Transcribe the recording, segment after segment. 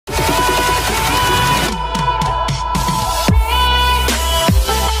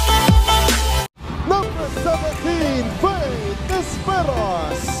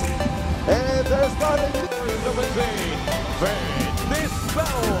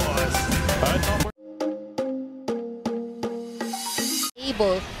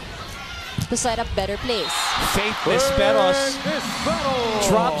able to set up better plays. Faith NISPEROS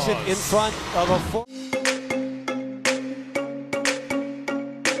drops it in front of a full.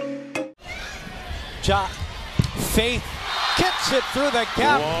 Faith gets it through the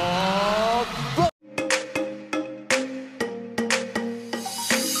gap.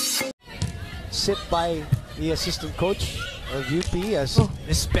 Sit by the assistant coach of UP as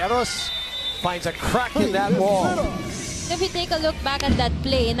NISPEROS finds a crack in that wall. If you take a look back at that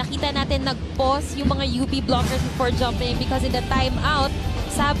play, nakita natin nag-pause yung mga UP blockers before jumping because in the timeout,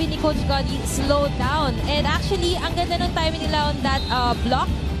 sabi ni Coach Gotti, slow down. And actually, ang ganda ng timing nila on that block.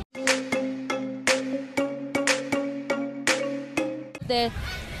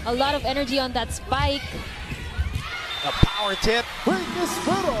 A lot of energy on that spike. A power tip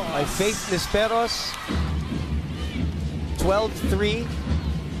by Faith NISPEROS. 12-3.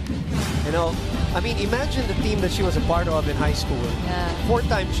 You know, I mean, imagine the team that she was a part of in high school. Yeah.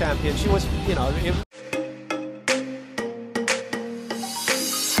 4-time champion. She was, you know.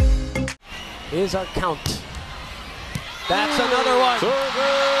 Here's our count. That's another one.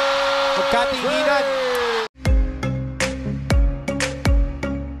 Magkatinginan.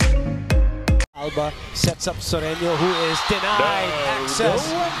 Alba sets up Soreño, who is denied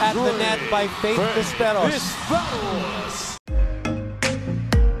access at the net by Faith NISPEROS.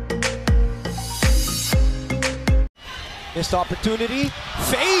 Missed opportunity.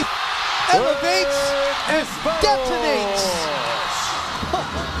 Faith elevates and detonates.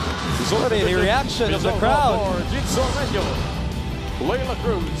 What a reaction of the crowd.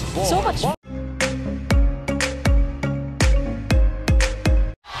 So much.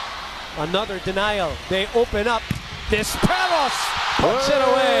 Another denial. They open up. NISPEROS puts it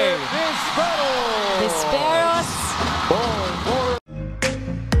away. NISPEROS.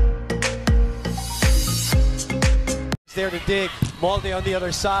 There to dig. Molde on the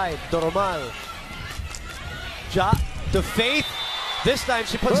other side. Doromal. To Faith. This time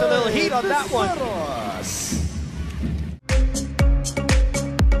she puts a little heat on that one.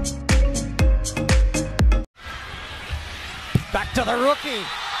 Back to the rookie.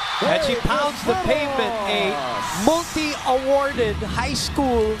 And she pounds the pavement. A multi-awarded high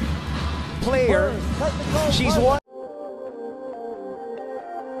school player. She's won.